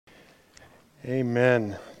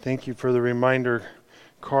Amen. Thank you for the reminder,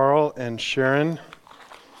 Carl and Sharon.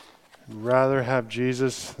 I'd rather have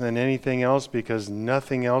Jesus than anything else because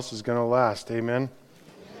nothing else is going to last. Amen.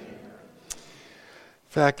 In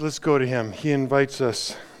fact, let's go to him. He invites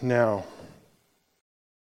us now.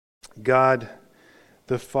 God,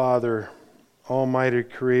 the Father, Almighty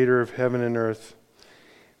Creator of heaven and earth,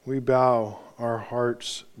 we bow our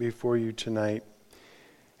hearts before you tonight.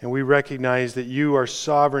 And we recognize that you are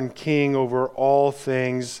sovereign King over all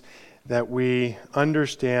things that we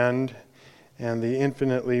understand and the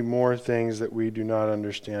infinitely more things that we do not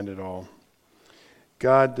understand at all.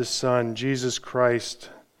 God the Son, Jesus Christ,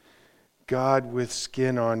 God with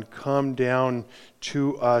skin on, come down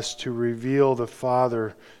to us to reveal the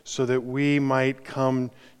Father so that we might come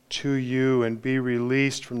to you and be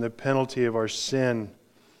released from the penalty of our sin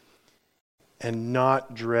and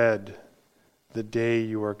not dread the day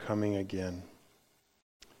you are coming again.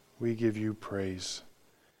 We give you praise.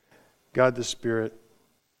 God the Spirit,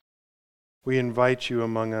 we invite you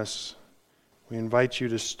among us. We invite you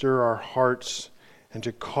to stir our hearts and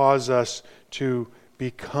to cause us to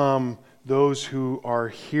become those who are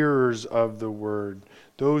hearers of the word,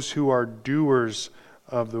 those who are doers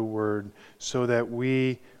of the word, so that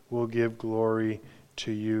we will give glory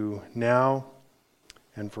to you now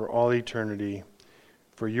and for all eternity.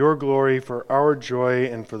 For your glory, for our joy,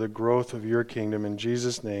 and for the growth of your kingdom. In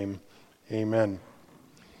Jesus' name, amen.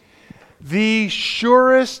 The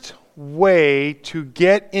surest way to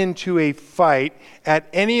get into a fight at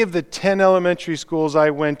any of the 10 elementary schools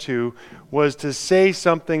I went to was to say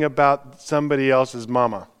something about somebody else's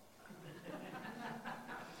mama.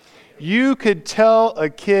 You could tell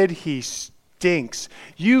a kid he stinks.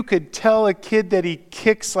 You could tell a kid that he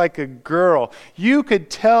kicks like a girl. You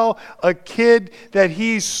could tell a kid that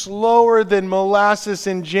he's slower than molasses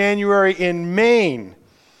in January in Maine.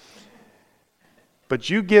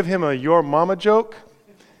 But you give him a your mama joke,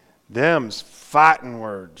 them's fighting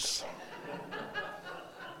words.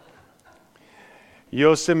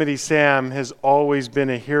 Yosemite Sam has always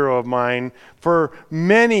been a hero of mine for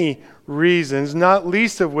many reasons, not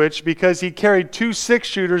least of which because he carried 2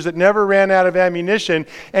 6-shooters that never ran out of ammunition,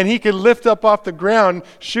 and he could lift up off the ground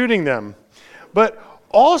shooting them. But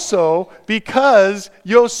also because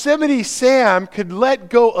Yosemite Sam could let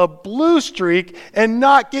go a blue streak and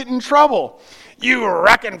not get in trouble. You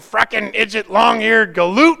wrecking, frecking, idjit, long-eared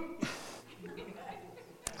galoot.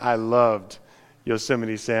 I loved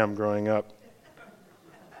Yosemite Sam growing up.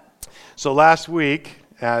 So last week,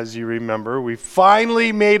 as you remember, we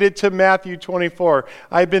finally made it to Matthew 24.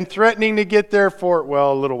 I've been threatening to get there for,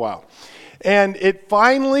 a little while. And it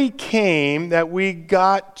finally came that we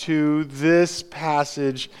got to this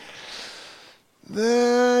passage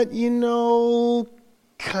that,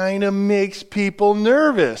 kind of makes people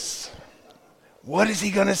nervous. What is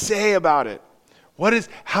he going to say about it?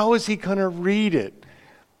 How is he going to read it?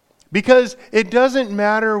 Because it doesn't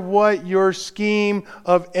matter what your scheme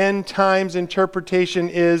of end times interpretation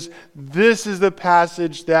is, this is the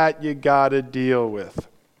passage that you got to deal with.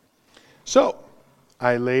 So,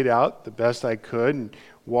 I laid out the best I could in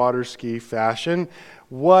water ski fashion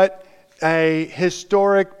what a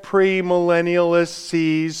historic premillennialist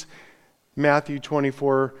sees Matthew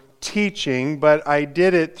 24 teaching, but I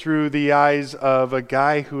did it through the eyes of a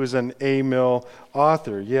guy who is an A-mill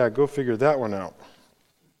author. Yeah, go figure that one out.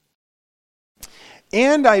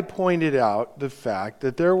 And I pointed out the fact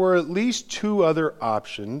that there were at least 2 other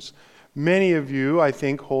options. Many of you, I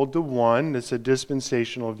think, hold to one. It's a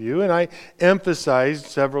dispensational view. And I emphasized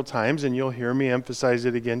several times, and you'll hear me emphasize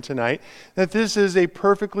it again tonight, that this is a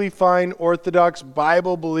perfectly fine, Orthodox,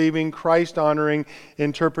 Bible-believing, Christ-honoring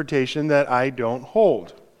interpretation that I don't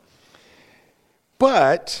hold.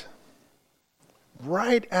 But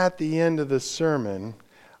right at the end of the sermon,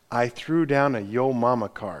 I threw down a Yo Mama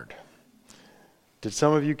card. Did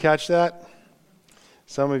some of you catch that?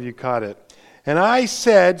 Some of you caught it. And I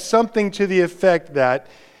said something to the effect that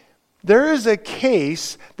there is a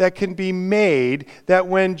case that can be made that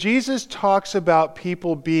when Jesus talks about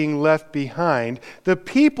people being left behind, the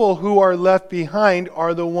people who are left behind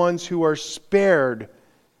are the ones who are spared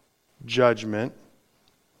judgment,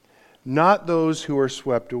 not those who are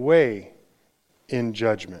swept away in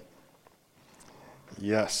judgment.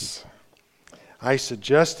 Yes, I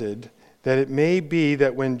suggested that it may be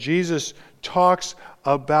that when Jesus talks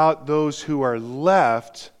about those who are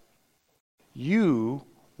left, you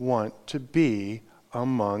want to be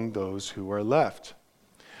among those who are left.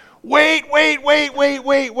 Wait.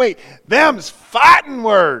 Them's fighting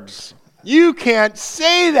words. You can't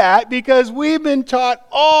say that because we've been taught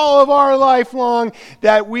all of our life long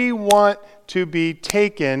that we want to be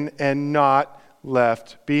taken and not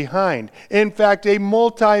left behind. In fact, a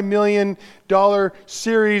multi-million-dollar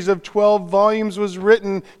series of 12 volumes was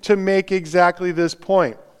written to make exactly this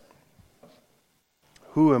point.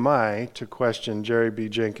 Who am I to question Jerry B.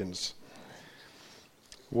 Jenkins?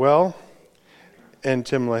 Well, and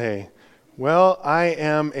Tim LaHaye. Well, I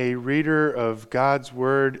am a reader of God's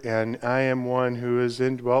Word, and I am one who is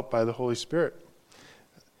indwelt by the Holy Spirit.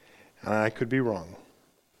 And I could be wrong.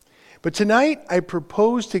 But tonight, I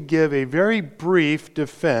propose to give a very brief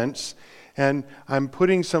defense, and I'm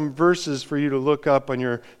putting some verses for you to look up on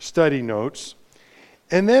your study notes.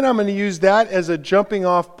 And then I'm going to use that as a jumping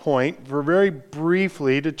off point for very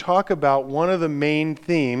briefly to talk about one of the main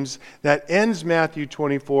themes that ends Matthew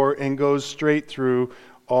 24 and goes straight through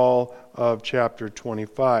all of chapter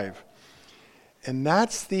 25. And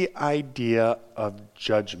that's the idea of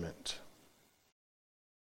judgment.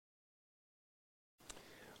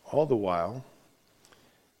 All the while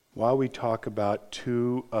we talk about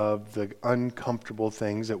two of the uncomfortable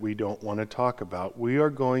things that we don't want to talk about, we are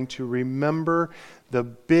going to remember the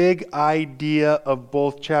big idea of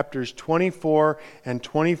both chapters 24 and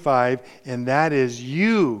 25, and that is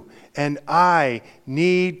you and I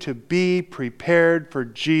need to be prepared for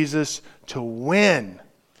Jesus to win,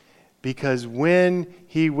 because win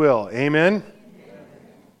He will. Amen?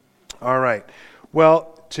 All right.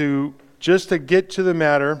 Well, just to get to the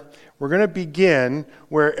matter, we're going to begin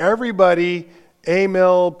where everybody,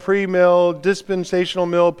 amill, premill, dispensational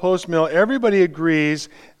mill, post-mill, everybody agrees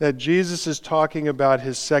that Jesus is talking about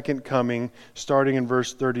His second coming, starting in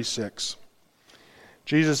verse 36.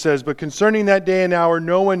 Jesus says, "But concerning that day and hour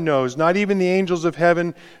no one knows, not even the angels of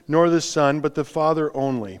heaven, nor the Son, but the Father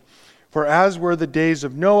only. For as were the days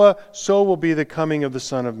of Noah, so will be the coming of the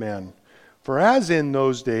Son of Man. For as in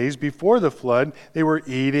those days before the flood, they were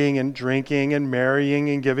eating and drinking and marrying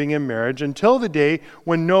and giving in marriage until the day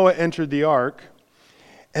when Noah entered the ark,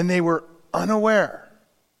 and they were unaware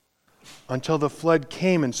until the flood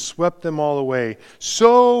came and swept them all away.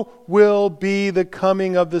 So will be the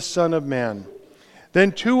coming of the Son of Man.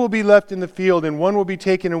 Then 2 will be left in the field, and 1 will be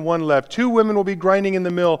taken and 1 left. 2 women will be grinding in the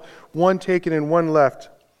mill, 1 taken and 1 left.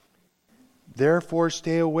 Therefore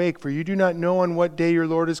stay awake, for you do not know on what day your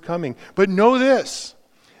Lord is coming. But know this,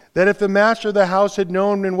 that if the master of the house had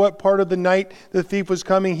known in what part of the night the thief was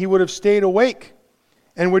coming, he would have stayed awake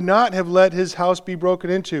and would not have let his house be broken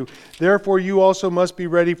into. Therefore you also must be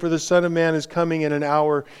ready, for the Son of Man is coming in an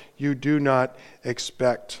hour you do not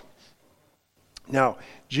expect." Now,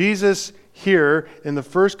 Jesus here in the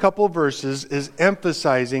first couple of verses is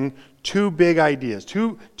emphasizing two big ideas,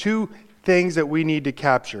 two things that we need to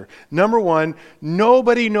capture. Number one,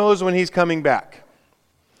 nobody knows when He's coming back.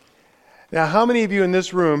 Now, how many of you in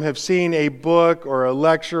this room have seen a book or a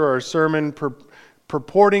lecture or a sermon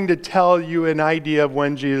purporting to tell you an idea of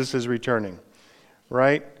when Jesus is returning?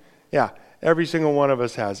 Right? Yeah, every single one of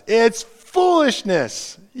us has. It's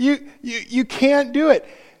foolishness. You can't do it.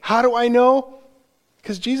 How do I know?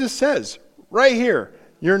 Because Jesus says right here,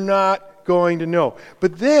 you're not going to know.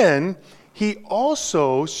 But then He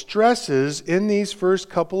also stresses in these first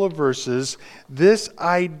couple of verses this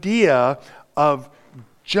idea of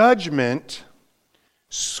judgment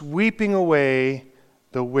sweeping away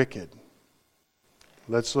the wicked.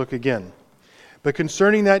 Let's look again. "But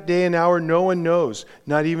concerning that day and hour no one knows,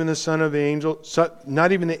 not even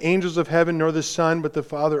the angels of heaven, nor the Son, but the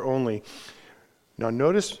Father only." Now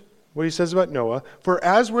notice what He says about Noah. "For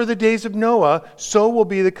as were the days of Noah, so will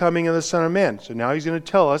be the coming of the Son of Man." So now He's going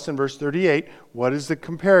to tell us in verse 38, what is the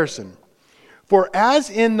comparison? "For as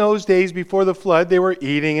in those days before the flood, they were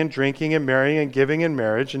eating and drinking and marrying and giving in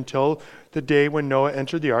marriage until the day when Noah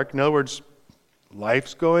entered the ark." In other words,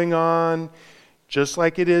 life's going on just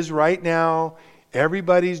like it is right now.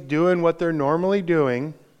 Everybody's doing what they're normally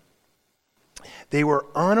doing. They were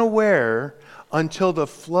unaware until the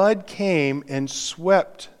flood came and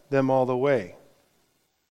swept them all the way.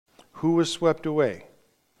 Who was swept away?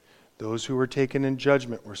 Those who were taken in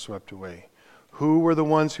judgment were swept away. Who were the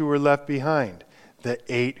ones who were left behind? The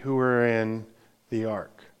 8 who were in the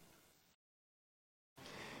ark.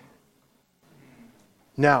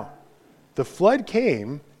 Now, the flood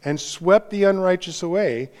came and swept the unrighteous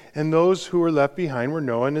away, and those who were left behind were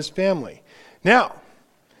Noah and his family. Now,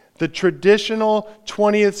 the traditional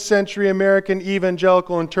 20th century American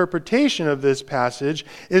evangelical interpretation of this passage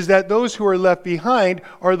is that those who are left behind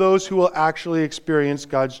are those who will actually experience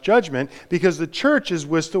God's judgment, because the church is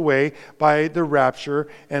whisked away by the rapture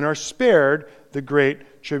and are spared the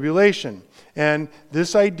great tribulation. And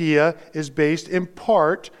this idea is based in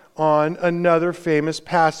part on another famous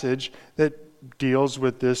passage that deals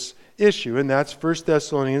with this issue, and that's 1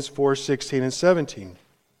 Thessalonians 4:16 and 17.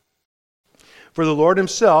 For the Lord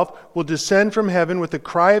himself will descend from heaven with a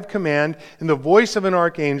cry of command and the voice of an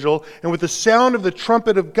archangel and with the sound of the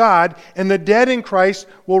trumpet of God, and the dead in Christ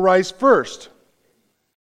will rise first.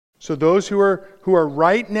 So those who are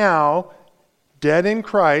right now dead in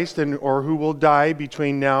Christ, or who will die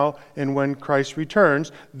between now and when Christ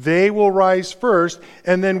returns, they will rise first,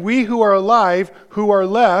 and then we who are alive, who are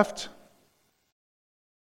left,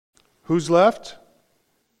 who's left?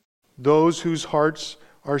 Those whose hearts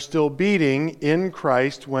are still beating in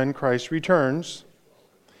Christ when Christ returns,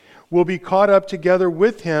 will be caught up together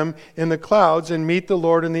with him in the clouds and meet the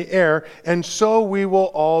Lord in the air, and so we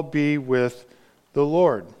will all be with the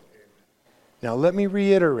Lord. Now let me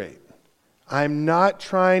reiterate. I'm not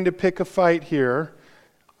trying to pick a fight here.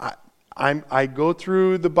 I go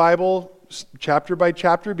through the Bible chapter by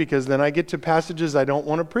chapter because then I get to passages I don't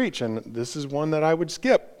want to preach, and this is one that I would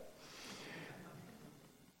skip.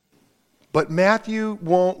 But Matthew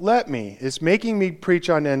won't let me. It's making me preach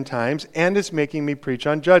on end times, and it's making me preach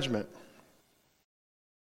on judgment.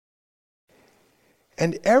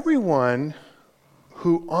 And everyone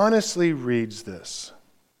who honestly reads this,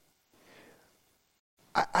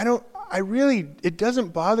 it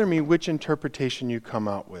doesn't bother me which interpretation you come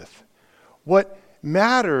out with. What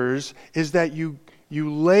matters is that you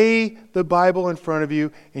lay the Bible in front of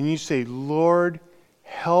you and you say, Lord,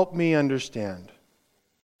 help me understand.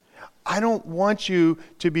 I don't want you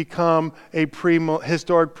to become a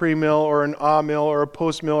historic pre-mill or an ah-mill or a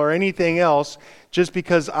post-mill or anything else just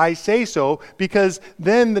because I say so, because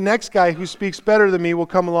then the next guy who speaks better than me will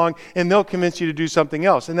come along and they'll convince you to do something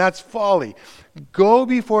else, and that's folly. Go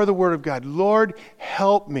before the Word of God. Lord,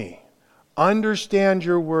 help me understand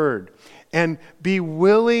your Word and be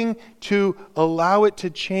willing to allow it to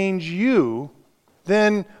change you.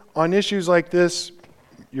 Then on issues like this,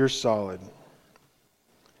 you're solid.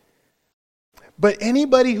 But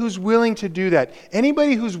anybody who's willing to do that,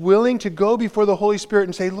 anybody who's willing to go before the Holy Spirit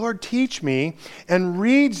and say, Lord, teach me, and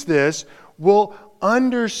reads this, will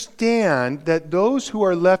understand that those who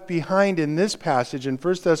are left behind in this passage in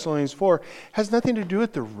 1 Thessalonians 4 has nothing to do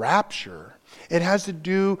with the rapture. It has to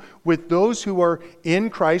do with those who are in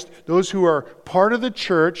Christ, those who are part of the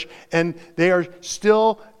church, and they are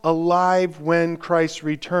still alive when Christ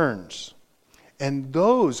returns. And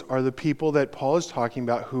those are the people that Paul is talking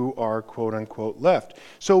about who are quote-unquote left.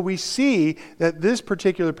 So we see that this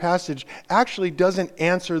particular passage actually doesn't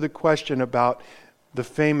answer the question about the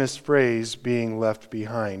famous phrase being left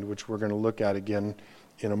behind, which we're going to look at again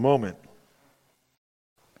in a moment.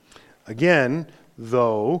 Again,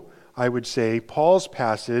 though, I would say Paul's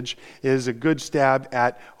passage is a good stab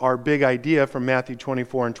at our big idea from Matthew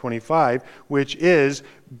 24 and 25, which is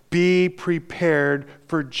be prepared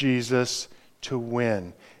for Jesus to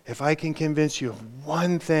win. If I can convince you of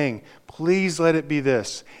one thing, please let it be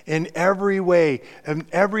this. In every way, in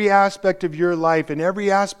every aspect of your life, in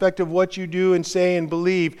every aspect of what you do and say and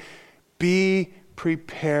believe, be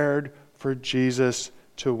prepared for Jesus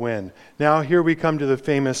to win. Now here we come to the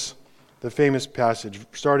famous passage,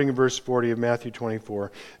 starting in verse 40 of Matthew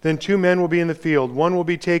 24. Then 2 men will be in the field, one will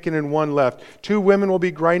be taken and one left. 2 women will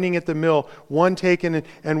be grinding at the mill, one taken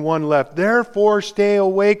and one left. Therefore stay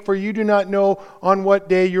awake, for you do not know on what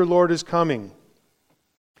day your Lord is coming.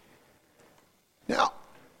 Now,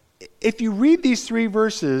 if you read these 3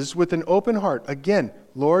 verses with an open heart, again,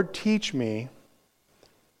 Lord, teach me,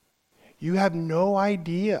 you have no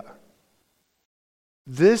idea.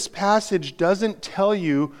 This passage doesn't tell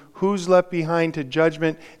you who's left behind to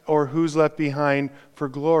judgment or who's left behind for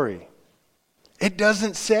glory. It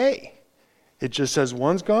doesn't say. It just says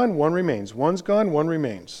one's gone, one remains. One's gone, one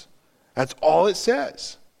remains. That's all it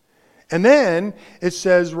says. And then it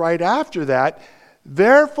says right after that,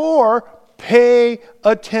 therefore pay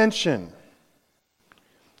attention.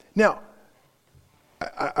 Now,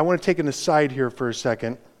 I want to take an aside here for a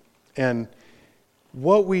second, and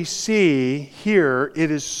what we see here,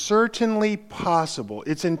 it is certainly possible.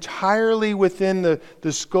 It's entirely within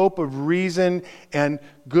the scope of reason and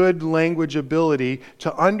good language ability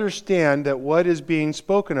to understand that what is being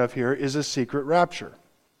spoken of here is a secret rapture.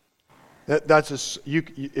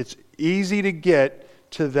 It's easy to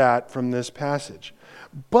get to that from this passage.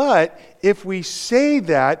 But if we say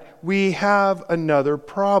that, we have another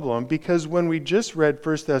problem, because when we just read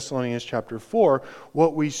 1 Thessalonians chapter 4,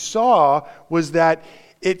 what we saw was that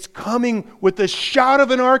it's coming with the shout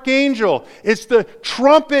of an archangel. It's the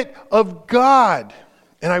trumpet of God.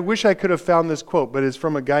 And I wish I could have found this quote, but it's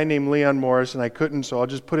from a guy named Leon Morris, and I couldn't, so I'll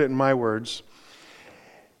just put it in my words.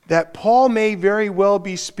 that Paul may very well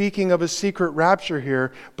be speaking of a secret rapture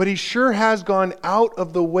here, but he sure has gone out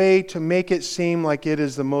of the way to make it seem like it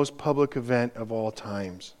is the most public event of all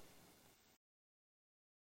times.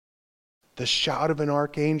 The shout of an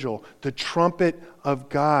archangel, the trumpet of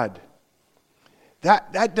God.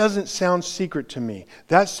 That doesn't sound secret to me.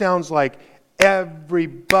 That sounds like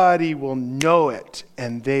everybody will know it,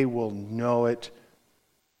 and they will know it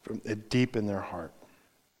from deep in their heart.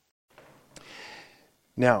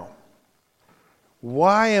 Now,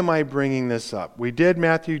 why am I bringing this up? We did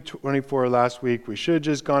Matthew 24 last week. We should have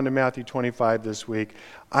just gone to Matthew 25 this week.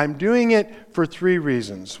 I'm doing it for 3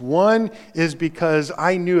 reasons. One is because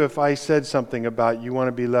I knew if I said something about you want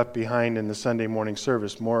to be left behind in the Sunday morning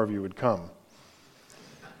service, more of you would come.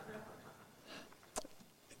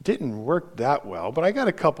 It didn't work that well, but I got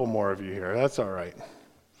a couple more of you here. That's all right.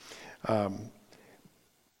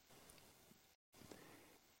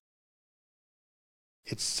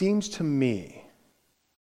 It seems to me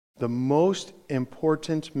the most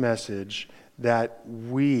important message that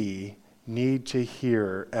we need to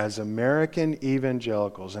hear as American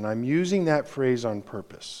evangelicals, and I'm using that phrase on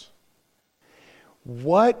purpose.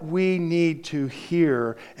 What we need to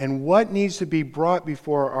hear and what needs to be brought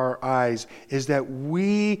before our eyes is that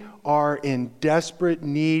we are in desperate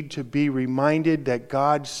need to be reminded that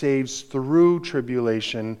God saves through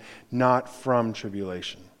tribulation, not from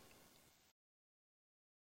tribulation.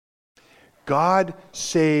 God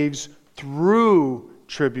saves through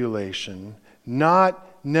tribulation, not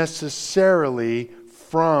necessarily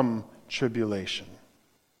from tribulation.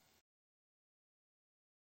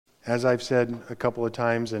 As I've said a couple of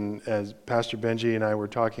times, and as Pastor Benji and I were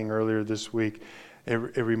talking earlier this week, it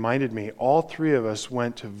reminded me, all 3 of us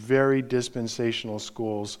went to very dispensational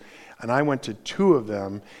schools, and I went to 2 of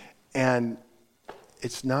them, and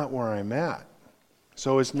it's not where I'm at.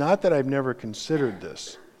 So it's not that I've never considered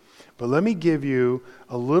this. But let me give you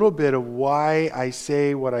a little bit of why I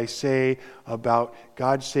say what I say about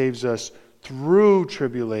God saves us through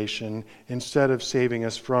tribulation instead of saving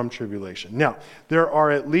us from tribulation. Now, there are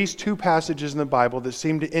at least 2 passages in the Bible that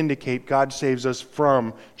seem to indicate God saves us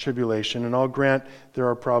from tribulation, and I'll grant there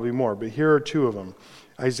are probably more, but here are 2 of them.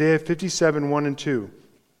 Isaiah 57, 1 and 2.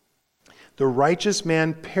 The righteous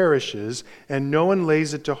man perishes, and no one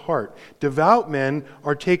lays it to heart. Devout men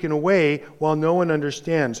are taken away, while no one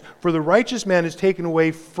understands. For the righteous man is taken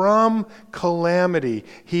away from calamity.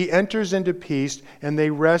 He enters into peace, and they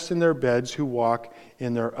rest in their beds who walk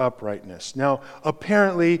in their uprightness. Now,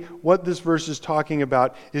 apparently, what this verse is talking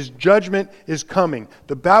about is judgment is coming.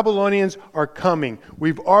 The Babylonians are coming.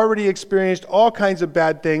 We've already experienced all kinds of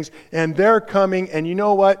bad things, and they're coming, and you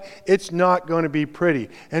know what? It's not going to be pretty.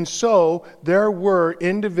 And so, there were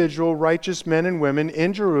individual righteous men and women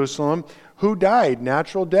in Jerusalem who died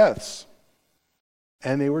natural deaths.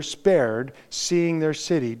 And they were spared, seeing their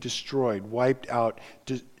city destroyed, wiped out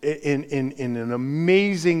in an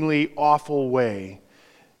amazingly awful way.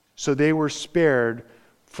 So they were spared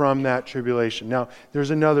from that tribulation. Now,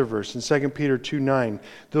 there's another verse in 2 Peter 2:9.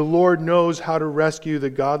 The Lord knows how to rescue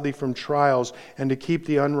the godly from trials and to keep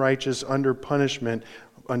the unrighteous under punishment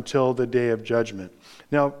until the day of judgment.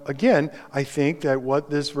 Now, again, I think that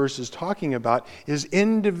what this verse is talking about is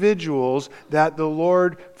individuals that the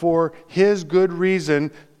Lord, for His good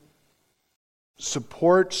reason,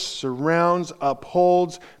 supports, surrounds,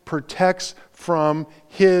 upholds, protects from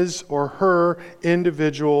his or her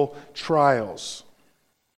individual trials.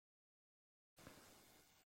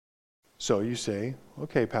 So you say,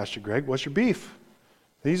 okay, Pastor Greg, what's your beef?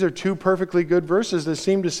 These are 2 perfectly good verses that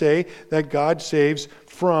seem to say that God saves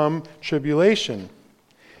from tribulation.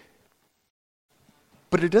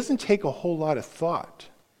 But it doesn't take a whole lot of thought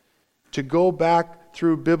to go back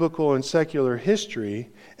through biblical and secular history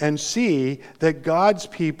and see that God's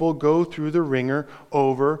people go through the ringer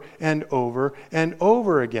over and over and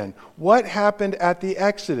over again. What happened at the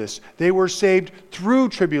Exodus? They were saved through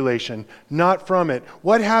tribulation, not from it.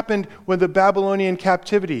 What happened with the Babylonian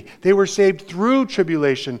captivity? They were saved through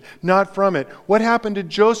tribulation, not from it. What happened to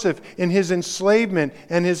Joseph in his enslavement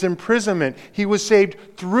and his imprisonment? He was saved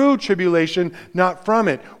through tribulation, not from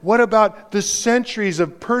it. What about the centuries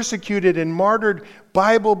of persecuted and martyred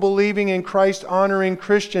Bible-believing and Christ-honoring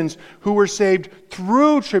Christians who were saved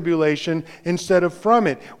through tribulation instead of from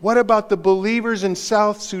it? What about the believers in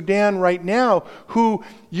South Sudan right now who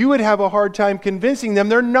you would have a hard time convincing them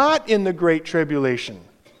they're not in the Great Tribulation?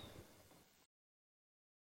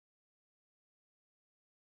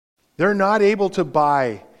 They're not able to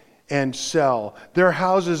buy and sell. Their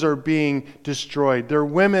houses are being destroyed. Their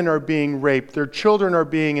women are being raped. Their children are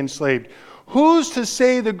being enslaved. Who's to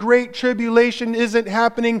say the Great Tribulation isn't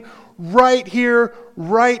happening right here,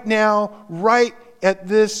 right now, right at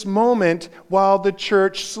this moment while the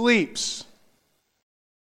church sleeps.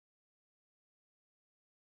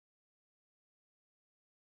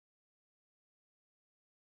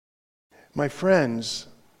 My friends,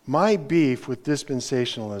 my beef with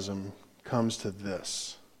dispensationalism comes to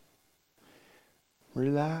this.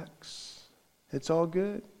 Relax. It's all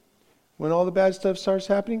good. When all the bad stuff starts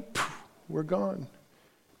happening, we're gone.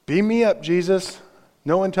 Beam me up, Jesus.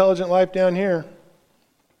 No intelligent life down here.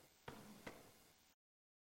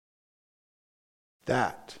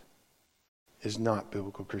 That is not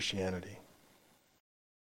biblical Christianity.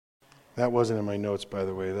 That wasn't in my notes, by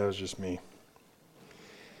the way. That was just me.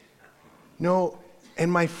 No,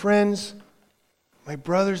 and my friends, my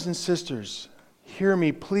brothers and sisters, hear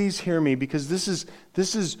me, please hear me, because this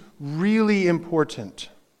is really important.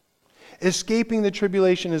 Escaping the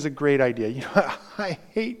tribulation is a great idea. You know, I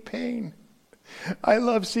hate pain. I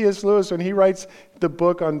love C.S. Lewis when he writes the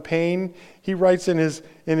book on pain. He writes in his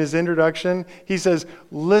introduction, he says,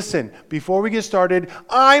 listen, before we get started,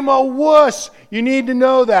 I'm a wuss. You need to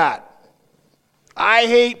know that. I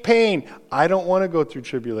hate pain. I don't want to go through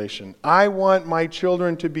tribulation. I want my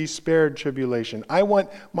children to be spared tribulation. I want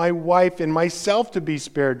my wife and myself to be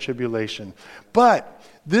spared tribulation. But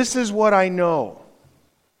this is what I know.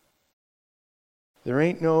 There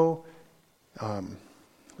ain't no, right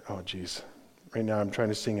now I'm trying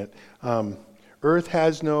to sing it. Earth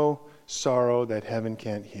has no sorrow that heaven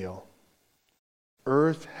can't heal.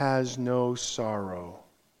 Earth has no sorrow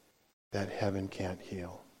that heaven can't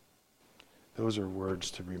heal. Those are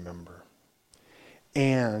words to remember.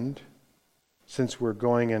 And since we're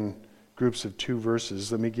going in groups of 2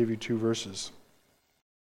 verses, let me give you 2 verses.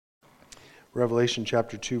 Revelation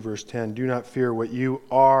chapter 2, verse 10. Do not fear what you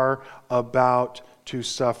are about to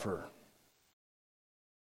suffer.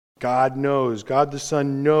 God knows, God the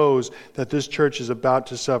Son knows that this church is about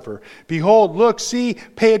to suffer. Behold, look, see,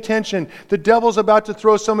 pay attention. The devil's about to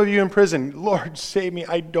throw some of you in prison. Lord, save me.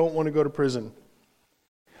 I don't want to go to prison.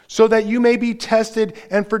 So that you may be tested,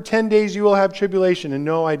 and for 10 days you will have tribulation. And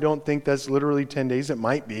no, I don't think that's literally 10 days. It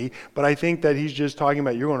might be. But I think that he's just talking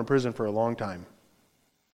about you're going to prison for a long time.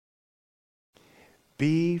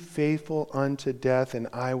 Be faithful unto death, and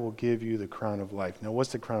I will give you the crown of life. Now,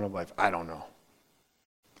 what's the crown of life? I don't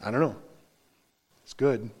know. It's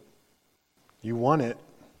good. You want it.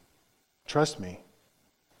 Trust me.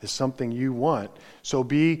 It's something you want. So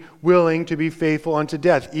be willing to be faithful unto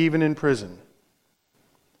death, even in prison.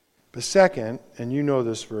 But second, and you know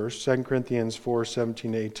this verse, 2 Corinthians 4,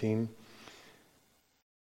 17 to 18.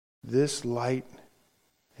 This light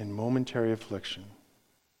and momentary affliction,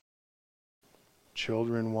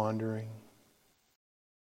 children wandering,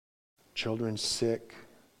 children sick,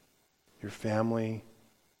 your family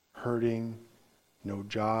hurting, no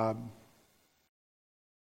job,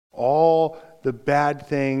 all the bad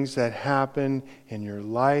things that happen in your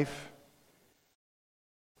life,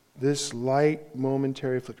 this light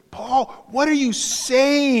momentary affliction. Paul, what are you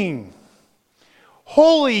saying?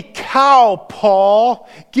 Holy cow, Paul,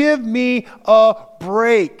 give me a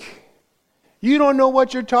break. You don't know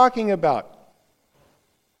what you're talking about.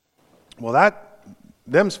 Well,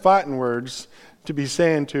 them's fighting words to be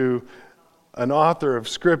saying to an author of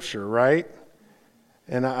Scripture, right?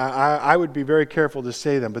 And I would be very careful to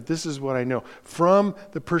say them, but this is what I know. From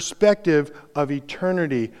the perspective of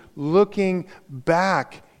eternity, looking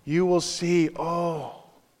back, you will see, how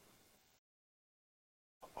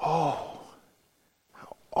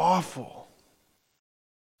awful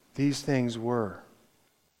these things were.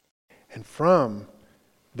 And from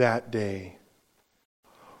that day,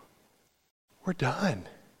 we're done.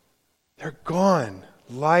 They're gone.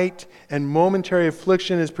 Light and momentary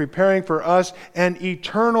affliction is preparing for us an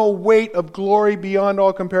eternal weight of glory beyond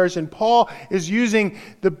all comparison. Paul is using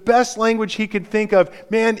the best language he could think of.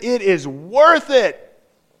 Man, it is worth it.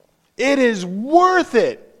 It is worth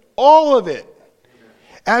it. All of it.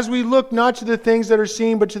 As we look not to the things that are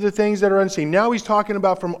seen, but to the things that are unseen. Now he's talking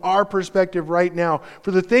about from our perspective right now.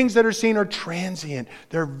 For the things that are seen are transient.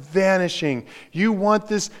 They're vanishing. You want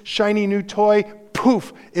this shiny new toy?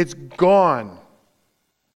 Poof, it's gone.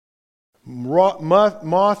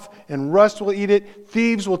 Moth and rust will eat it.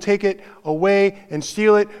 Thieves will take it away and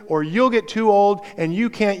steal it. Or you'll get too old and you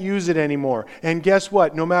can't use it anymore. And guess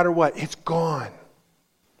what? No matter what, it's gone.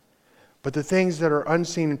 But the things that are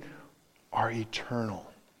unseen are eternal.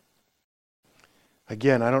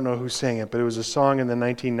 Again, I don't know who sang it, but it was a song in the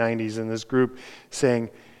 1990s, and this group saying,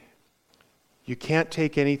 you can't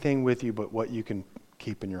take anything with you but what you can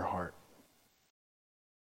keep in your heart.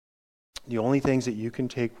 The only things that you can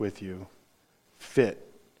take with you fit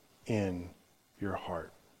in your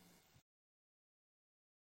heart.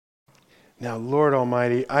 Now, Lord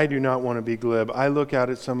Almighty, I do not want to be glib. I look out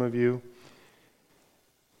at some of you,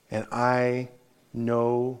 and I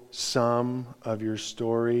know some of your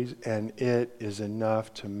stories, and it is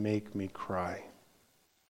enough to make me cry.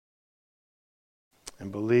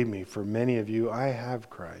 And believe me, for many of you, I have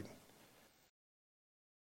cried.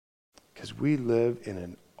 Because we live in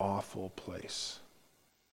an awful place.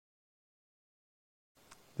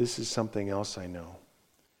 This is something else I know.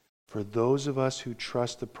 For those of us who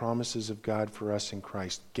trust the promises of God for us in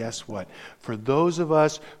Christ, guess what? For those of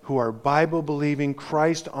us who are Bible-believing,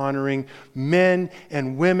 Christ-honoring men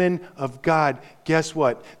and women of God, guess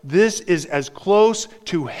what? This is as close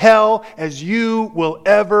to hell as you will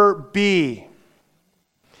ever be.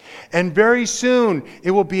 And very soon,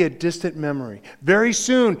 it will be a distant memory. Very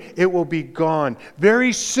soon, it will be gone.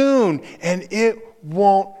 Very soon, and it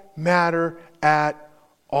won't matter at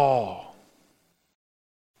all.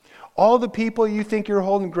 All the people you think you're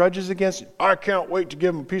holding grudges against, I can't wait to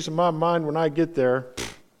give them a piece of my mind when I get there.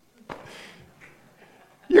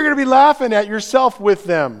 You're going to be laughing at yourself with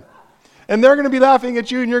them. And they're going to be laughing at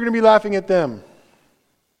you, and you're going to be laughing at them.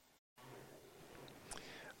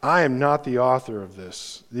 I am not the author of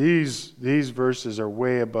this. These verses are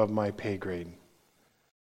way above my pay grade.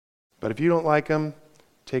 But if you don't like them,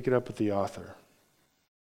 take it up with the author.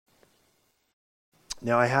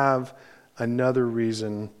 Now, I have another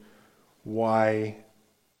reason why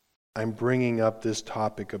I'm bringing up this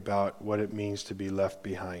topic about what it means to be left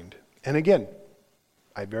behind. And again,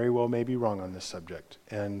 I very well may be wrong on this subject.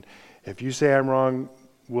 And if you say I'm wrong,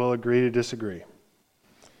 we'll agree to disagree.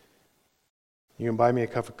 You can buy me a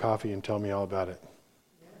cup of coffee and tell me all about it.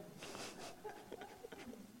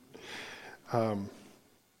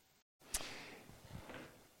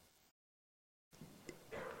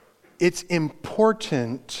 It's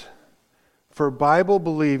important for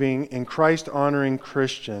Bible-believing and Christ-honoring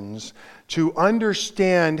Christians to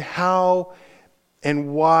understand how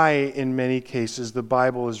and why, in many cases, the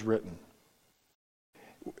Bible is written.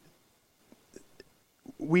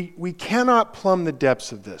 We cannot plumb the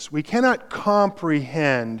depths of this. We cannot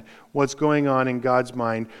comprehend what's going on in God's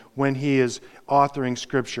mind when He is authoring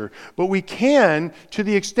Scripture. But we can, to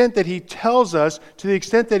the extent that He tells us, to the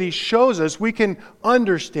extent that He shows us, we can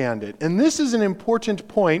understand it. And this is an important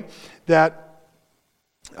point that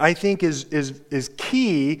I think is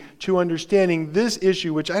key to understanding this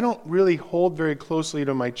issue, which I don't really hold very closely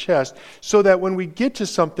to my chest, so that when we get to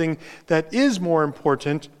something that is more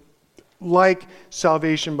important, like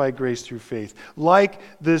salvation by grace through faith, like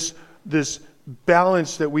this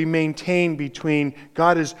balance that we maintain between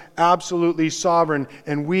God is absolutely sovereign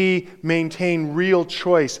and we maintain real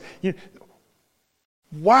choice.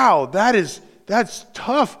 Wow, that's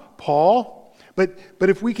tough, Paul. But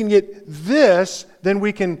if we can get this, then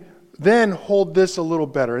we can then hold this a little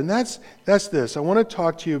better. And that's this. I want to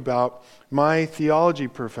talk to you about my theology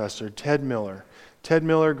professor, Ted Miller. Ted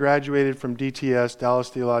Miller graduated from DTS, Dallas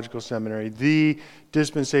Theological Seminary, the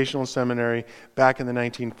dispensational seminary back in the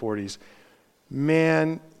 1940s.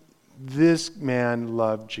 Man, this man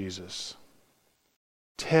loved Jesus.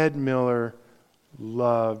 Ted Miller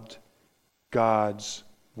loved God's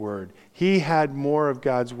Word. He had more of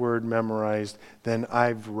God's Word memorized than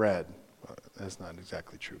I've read. That's not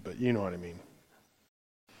exactly true, but you know what I mean.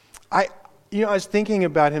 I was thinking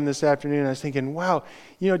about him this afternoon, and I was thinking, wow,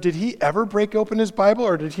 did he ever break open his Bible,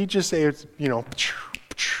 or did he just say it's,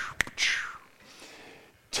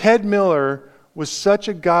 Ted Miller was such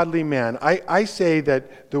a godly man. I say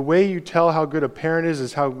that the way you tell how good a parent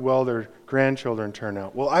is how well their grandchildren turn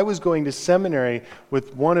out. Well, I was going to seminary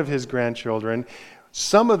with one of his grandchildren.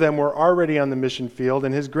 Some of them were already on the mission field,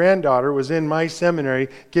 and his granddaughter was in my seminary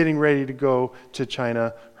getting ready to go to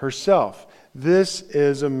China herself. This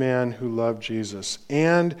is a man who loved Jesus,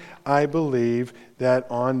 and I believe that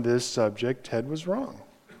on this subject, Ted was wrong.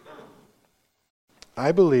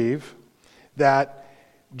 I believe that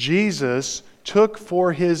Jesus took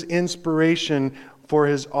for his inspiration for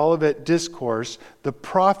his Olivet Discourse the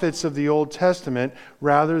prophets of the Old Testament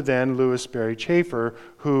rather than Louis Sperry Chafer,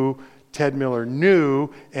 who Ted Miller knew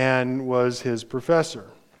and was his professor.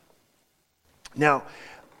 Now,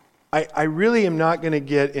 I really am not going to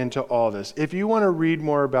get into all this. If you want to read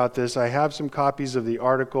more about this, I have some copies of the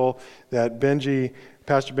article that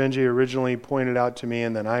Pastor Benji originally pointed out to me,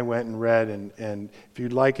 and then I went and read. And if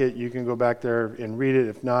you'd like it, you can go back there and read it.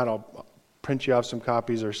 If not, I'll print you off some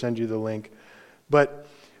copies or send you the link. But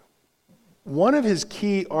one of his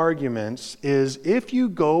key arguments is if you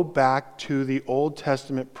go back to the Old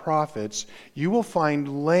Testament prophets, you will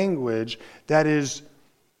find language that is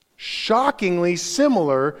shockingly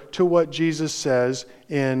similar to what Jesus says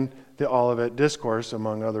in the Olivet Discourse,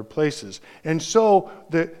 among other places. And so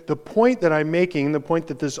the point that I'm making, the point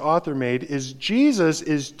that this author made, is Jesus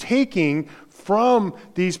is taking from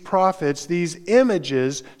these prophets these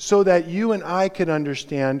images so that you and I could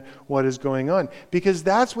understand what is going on. Because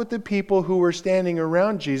that's what the people who were standing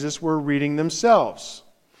around Jesus were reading themselves.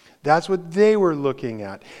 That's what they were looking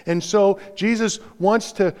at. And so Jesus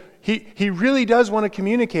wants to, he really does want to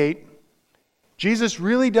communicate. Jesus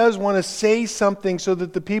really does want to say something so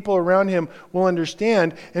that the people around him will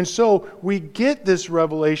understand. And so we get this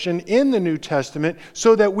revelation in the New Testament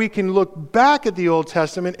so that we can look back at the Old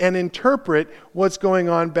Testament and interpret what's going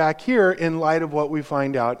on back here in light of what we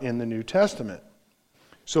find out in the New Testament.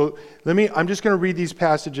 So I'm just going to read these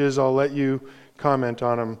passages. I'll let you comment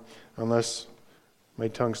on them unless my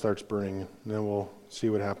tongue starts burning, and then we'll see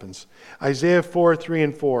what happens. Isaiah 4, 3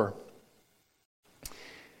 and 4.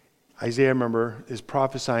 Isaiah, remember, is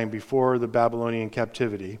prophesying before the Babylonian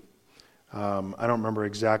captivity. I don't remember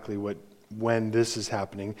exactly when this is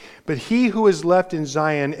happening. But he who is left in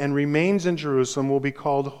Zion and remains in Jerusalem will be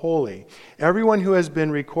called holy, everyone who has been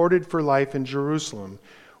recorded for life in Jerusalem.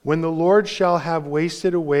 When the Lord shall have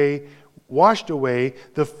washed away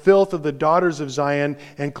the filth of the daughters of Zion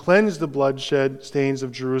and cleansed the bloodshed stains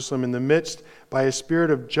of Jerusalem in the midst by a spirit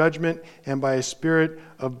of judgment and by a spirit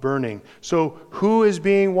of burning. So who is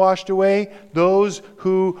being washed away? Those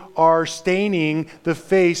who are staining the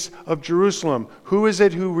face of Jerusalem. Who is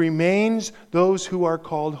it who remains? Those who are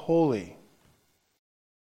called holy.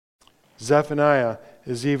 Zephaniah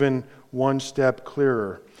is even one step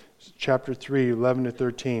clearer. Chapter 3, 11 to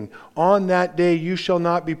 13. On that day you shall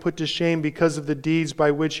not be put to shame because of the deeds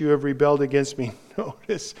by which you have rebelled against me.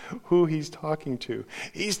 Notice who he's talking to.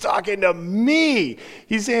 He's talking to me.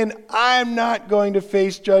 He's saying, I'm not going to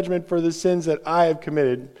face judgment for the sins that I have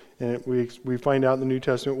committed. And we find out in the New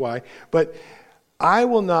Testament why. But you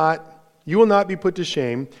will not be put to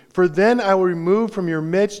shame. For then I will remove from your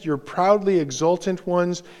midst your proudly exultant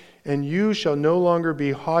ones, and you shall no longer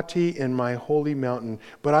be haughty in my holy mountain.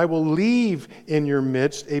 But I will leave in your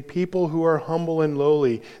midst a people who are humble and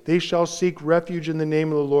lowly. They shall seek refuge in the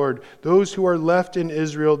name of the Lord. Those who are left in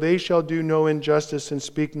Israel, they shall do no injustice and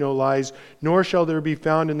speak no lies, nor shall there be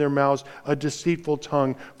found in their mouths a deceitful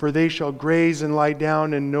tongue. For they shall graze and lie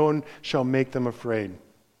down, and no one shall make them afraid.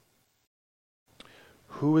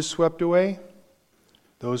 Who is swept away?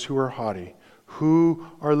 Those who are haughty. Who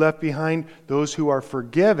are left behind? Those who are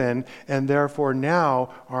forgiven and therefore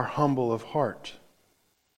now are humble of heart.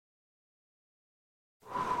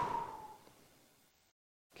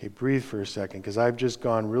 Okay, breathe for a second, because I've just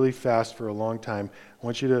gone really fast for a long time. I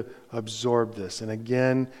want you to absorb this. And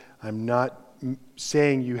again, I'm not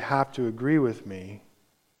saying you have to agree with me,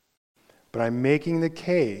 but I'm making the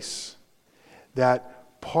case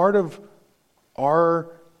that part of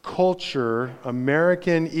our culture,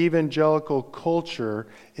 American evangelical culture,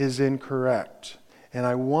 is incorrect. And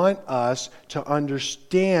I want us to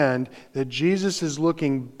understand that Jesus is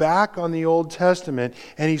looking back on the Old Testament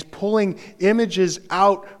and he's pulling images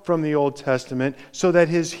out from the Old Testament so that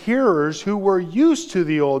his hearers who were used to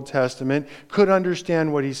the Old Testament could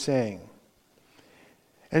understand what he's saying.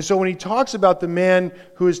 And so when he talks about the man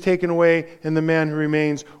who is taken away and the man who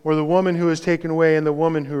remains, or the woman who is taken away and the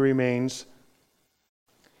woman who remains,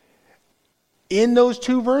 in those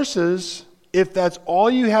two verses, if that's all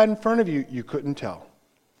you had in front of you, you couldn't tell.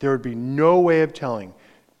 There would be no way of telling.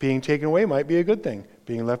 Being taken away might be a good thing.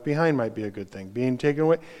 Being left behind might be a good thing. Being taken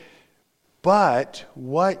away. But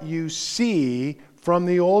what you see from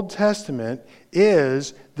the Old Testament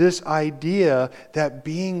is this idea that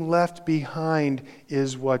being left behind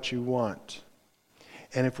is what you want.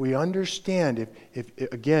 And if we understand,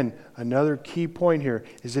 if again, another key point here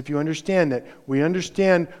is if you understand that we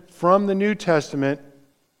understand from the New Testament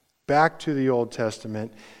back to the Old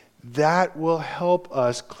Testament, that will help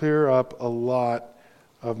us clear up a lot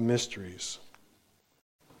of mysteries.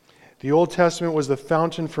 The Old Testament was the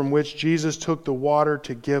fountain from which Jesus took the water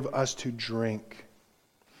to give us to drink.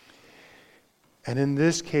 And in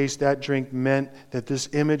this case, that drink meant that this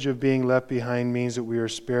image of being left behind means that we are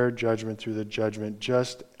spared judgment through the judgment,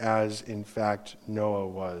 just as, in fact, Noah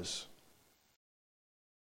was.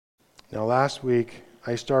 Now, last week,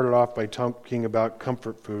 I started off by talking about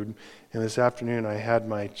comfort food, and this afternoon I had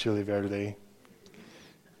my chili verde,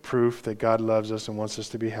 proof that God loves us and wants us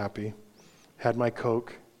to be happy. Had my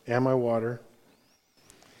Coke and my water.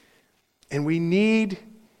 And it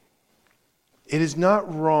is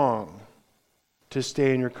not wrong to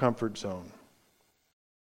stay in your comfort zone.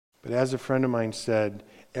 But as a friend of mine said,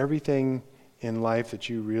 everything in life that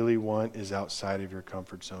you really want is outside of your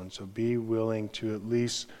comfort zone. So be willing to at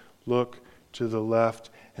least look to the left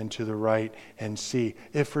and to the right and see.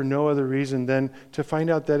 If for no other reason than to find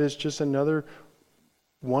out that it's just another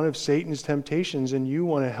one of Satan's temptations, and you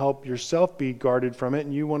want to help yourself be guarded from it,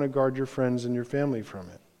 and you want to guard your friends and your family from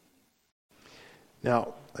it.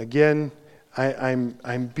 Now, again,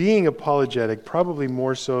 I'm being apologetic, probably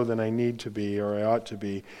more so than I need to be or I ought to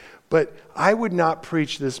be, but I would not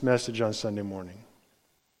preach this message on Sunday morning.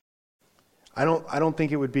 I don't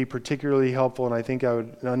think it would be particularly helpful, and I think I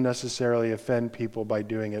would unnecessarily offend people by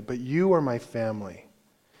doing it, but you are my family.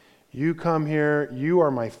 You come here, you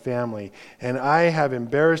are my family, and I have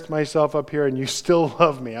embarrassed myself up here, and you still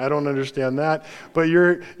love me. I don't understand that, but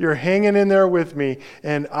you're hanging in there with me,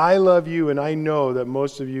 and I love you, and I know that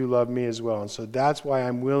most of you love me as well, and so that's why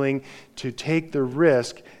I'm willing to take the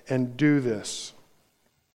risk and do this.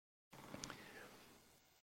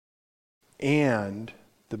 And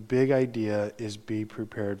the big idea is be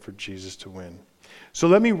prepared for Jesus to win. So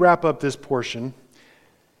let me wrap up this portion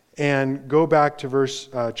and go back to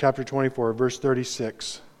chapter 24, verse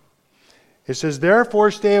 36. It says,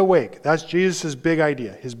 therefore stay awake. That's Jesus' big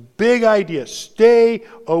idea. His big idea, stay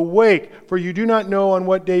awake, for you do not know on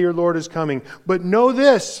what day your Lord is coming. But know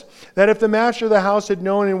this, that if the master of the house had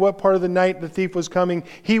known in what part of the night the thief was coming,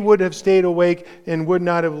 he would have stayed awake and would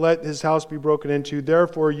not have let his house be broken into.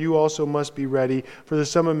 Therefore you also must be ready, for the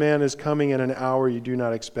Son of Man is coming in an hour you do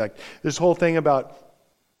not expect. This whole thing about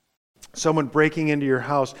someone breaking into your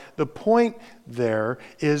house, the point there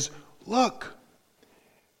is, look,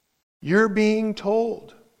 you're being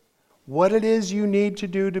told what it is you need to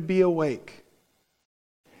do to be awake.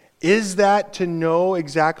 Is that to know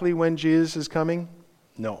exactly when Jesus is coming?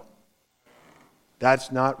 No.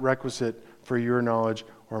 That's not requisite for your knowledge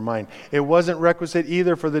or mine. It wasn't requisite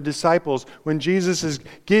either for the disciples when Jesus is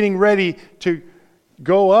getting ready to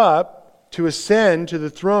go up, to ascend to the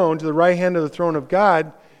throne, to the right hand of the throne of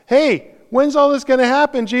God. Hey, when's all this going to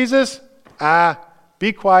happen, Jesus?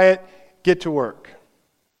 Be quiet, get to work.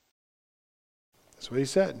 That's what he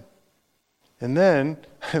said. And then,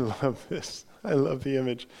 I love this. I love the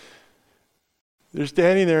image. They're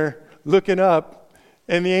standing there looking up,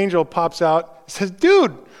 and the angel pops out and says,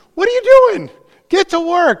 dude, what are you doing? Get to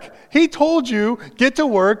work. He told you, get to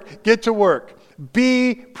work, get to work.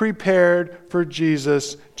 Be prepared for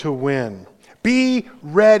Jesus to win. Be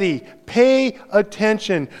ready. Pay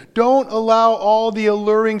attention. Don't allow all the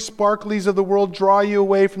alluring sparklies of the world draw you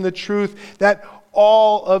away from the truth that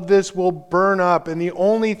all of this will burn up, and the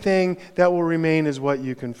only thing that will remain is what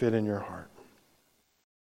you can fit in your heart.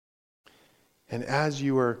 And as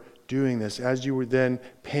you are doing this, as you were then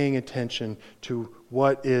paying attention to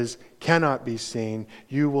what cannot be seen,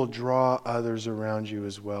 you will draw others around you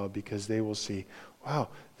as well, because they will see, wow,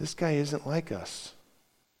 this guy isn't like us.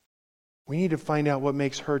 We need to find out what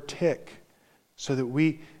makes her tick so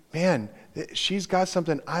that she's got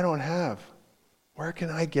something I don't have. Where can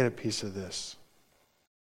I get a piece of this?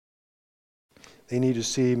 They need to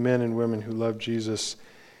see men and women who love Jesus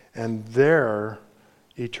and their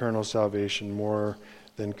eternal salvation more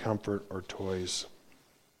than comfort or toys.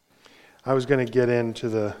 I was going to get into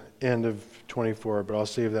the end of 24, but I'll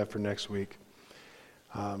save that for next week.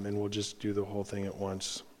 And we'll just do the whole thing at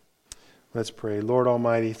once. Let's pray. Lord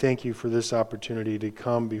Almighty, thank you for this opportunity to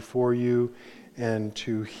come before you and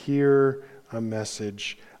to hear a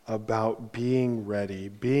message about being ready,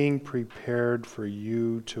 being prepared for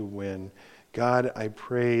you to win. God, I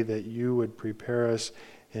pray that you would prepare us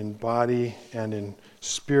in body and in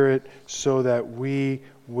spirit so that we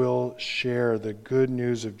will share the good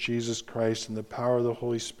news of Jesus Christ and the power of the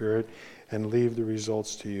Holy Spirit and leave the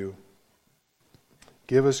results to you.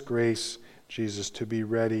 Give us grace, Jesus, to be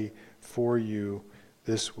ready for you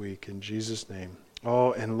this week. In Jesus' name.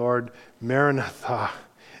 Oh, and Lord, Maranatha,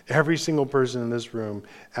 every single person in this room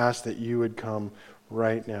ask that you would come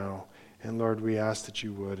right now. And Lord, we ask that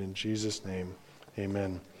you would. In Jesus' name,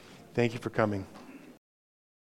 amen. Thank you for coming.